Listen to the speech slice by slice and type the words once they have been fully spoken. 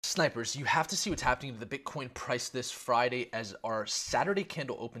Snipers, you have to see what's happening to the Bitcoin price this Friday as our Saturday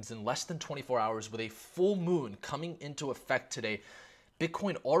candle opens in less than 24 hours with a full moon coming into effect today.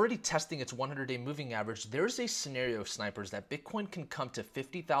 Bitcoin already testing its 100-day moving average. There's a scenario, Snipers, that Bitcoin can come to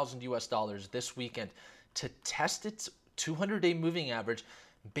 50,000 US dollars this weekend to test its 200-day moving average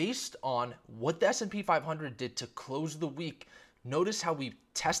based on what the S&P 500 did to close the week. Notice how we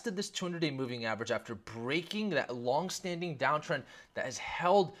tested this 200-day moving average after breaking that long-standing downtrend that has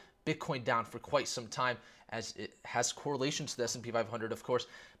held Bitcoin down for quite some time, as it has correlation to the S&P 500, of course.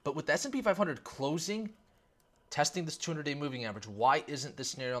 But with the S&P 500 closing, testing this 200-day moving average, why isn't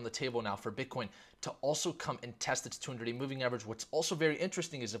this scenario on the table now for Bitcoin to also come and test its 200-day moving average? What's also very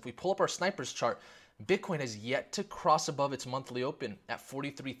interesting is if we pull up our Snipers chart, Bitcoin has yet to cross above its monthly open at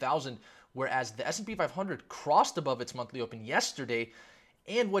 43,000, whereas the S&P 500 crossed above its monthly open yesterday.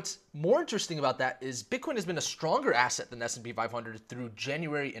 And what's more interesting about that is Bitcoin has been a stronger asset than the S&P 500 through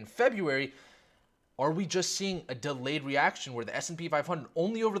January and February. Are we just seeing a delayed reaction where the S&P 500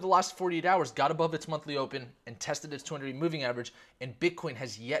 only over the last 48 hours got above its monthly open and tested its 200-day moving average, and Bitcoin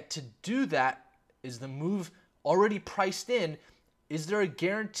has yet to do that? Is the move already priced in? Is there a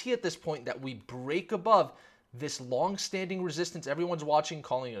guarantee at this point that we break above this long-standing resistance everyone's watching,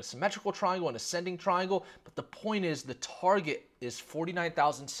 calling it a symmetrical triangle, an ascending triangle? But the point is the target is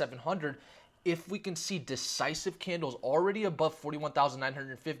 49,700. If we can see decisive candles already above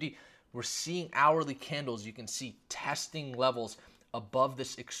 41,950, we're seeing hourly candles, you can see testing levels above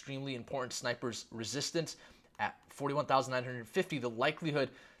this extremely important Snipers resistance at 41,950. The likelihood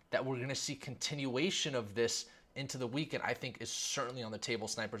that we're going to see continuation of this into the weekend, I think, is certainly on the table,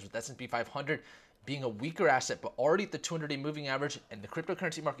 Snipers, with S&P 500 being a weaker asset, but already at the 200-day moving average and the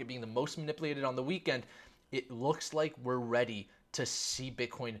cryptocurrency market being the most manipulated on the weekend. It looks like we're ready to see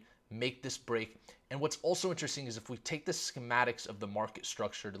Bitcoin make this break. And what's also interesting is if we take the schematics of the market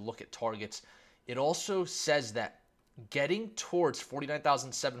structure to look at targets, it also says that getting towards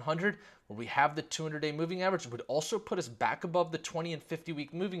 49,700, where we have the 200-day moving average, would also put us back above the 20 and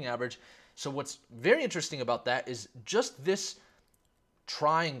 50-week moving average. So what's very interesting about that is just this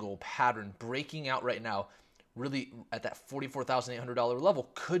triangle pattern breaking out right now, really at that $44,800 level,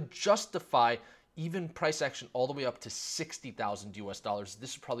 could justify even price action all the way up to 60,000 US dollars.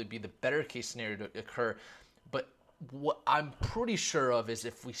 This would probably be the better case scenario to occur. But what I'm pretty sure of is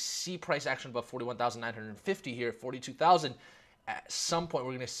if we see price action above 41,950 here, 42,000, at some point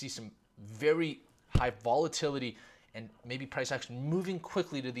we're going to see some very high volatility and maybe price action moving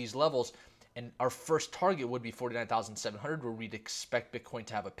quickly to these levels. And our first target would be 49,700, where we'd expect Bitcoin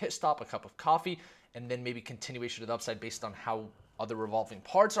to have a pit stop, a cup of coffee, and then maybe continuation to the upside based on how other revolving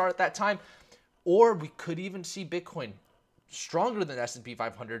parts are at that time. Or we could even see Bitcoin stronger than S&P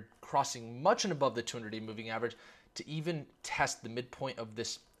 500, crossing much and above the 200-day moving average to even test the midpoint of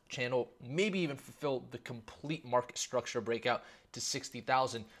this channel, maybe even fulfill the complete market structure breakout to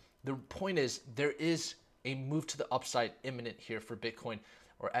 60,000. The point is there is a move to the upside imminent here for Bitcoin,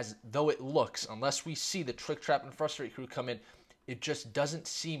 or as though it looks, unless we see the Trick Trap and Frustrate crew come in, it just doesn't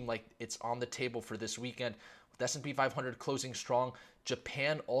seem like it's on the table for this weekend. With S&P 500 closing strong,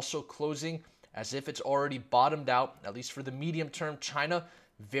 Japan also closing as if it's already bottomed out, at least for the medium term. China,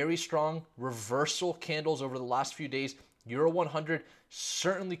 very strong reversal candles over the last few days. Euro 100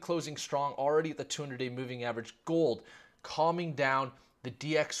 certainly closing strong, already at the 200-day moving average. Gold calming down, the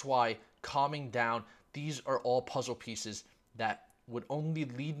DXY calming down. These are all puzzle pieces that would only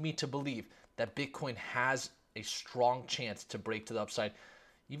lead me to believe that Bitcoin has a strong chance to break to the upside.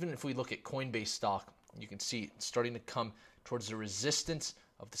 Even if we look at Coinbase stock, you can see it's starting to come towards the resistance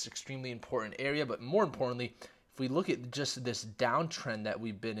of this extremely important area. But more importantly, if we look at just this downtrend that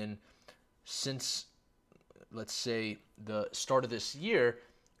we've been in since, let's say, the start of this year,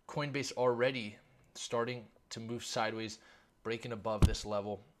 Coinbase already starting to move sideways, breaking above this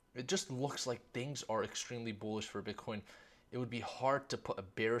level. It just looks like things are extremely bullish for Bitcoin. It would be hard to put a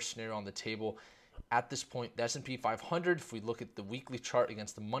bearish scenario on the table at this point. The S&P 500, if we look at the weekly chart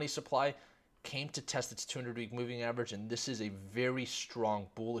against the money supply, came to test its 200-week moving average, and this is a very strong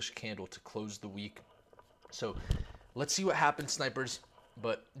bullish candle to close the week. So let's see what happens, Snipers.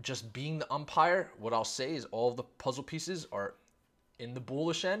 But just being the umpire, what I'll say is all of the puzzle pieces are in the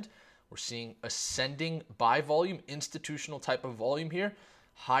bullish end. We're seeing ascending buy volume, institutional type of volume here.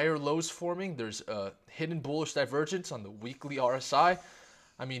 Higher lows forming. There's a hidden bullish divergence on the weekly RSI.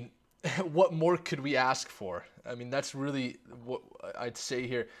 I mean, what more could we ask for? I mean, that's really what I'd say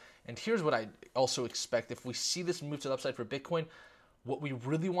here. And here's what I also expect. If we see this move to the upside for Bitcoin, what we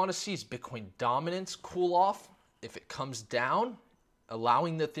really want to see is Bitcoin dominance cool off. If it comes down,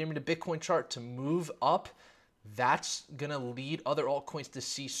 allowing the Ethereum to Bitcoin chart to move up That's going to lead other altcoins to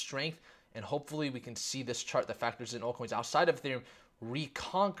see strength. And hopefully we can see this chart that factors in altcoins outside of Ethereum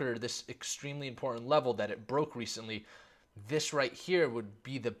reconquer this extremely important level that it broke recently. This right here would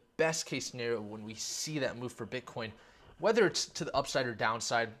be the best case scenario when we see that move for Bitcoin, whether it's to the upside or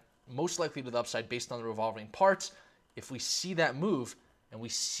downside, most likely to the upside based on the revolving parts. If we see that move and we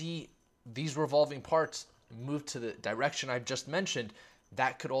see these revolving parts move to the direction I've just mentioned,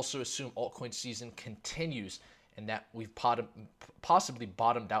 that could also assume altcoin season continues and that we've possibly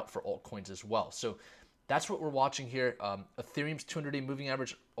bottomed out for altcoins as well. So that's what we're watching here. Ethereum's 200-day moving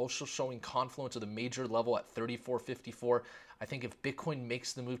average also showing confluence of the major level at 34.54. I think if Bitcoin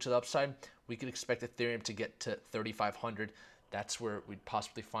makes the move to the upside, we could expect Ethereum to get to 3,500. That's where we'd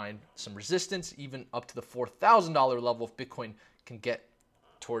possibly find some resistance, even up to the $4,000 level if Bitcoin can get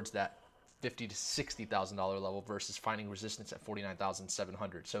towards that $50,000 to $60,000 level versus finding resistance at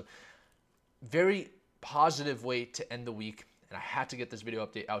 49,700. So very positive way to end the week. And I had to get this video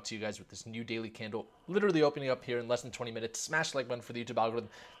update out to you guys with this new daily candle literally opening up here in less than 20 minutes. Smash the like button for the YouTube algorithm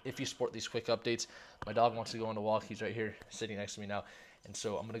if you support these quick updates. My dog wants to go on a walk. He's right here sitting next to me now. And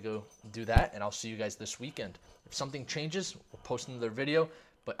so I'm going to go do that, and I'll see you guys this weekend. If something changes, we'll post another video.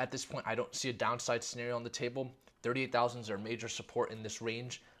 But at this point, I don't see a downside scenario on the table. 38,000 is our major support in this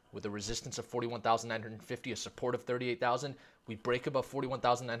range with a resistance of 41,950, a support of 38,000. We break above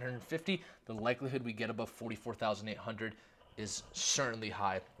 41,950, the likelihood we get above 44,800 is certainly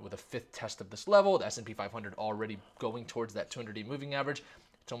high. With a fifth test of this level, the S&P 500 already going towards that 200-day moving average,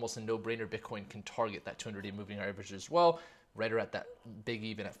 it's almost a no-brainer. Bitcoin can target that 200-day moving average as well, right around that big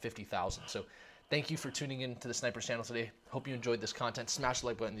even at 50,000. So thank you for tuning in to the Snipers channel today. Hope you enjoyed this content. Smash the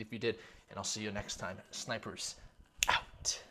like button if you did, and I'll see you next time. Snipers out.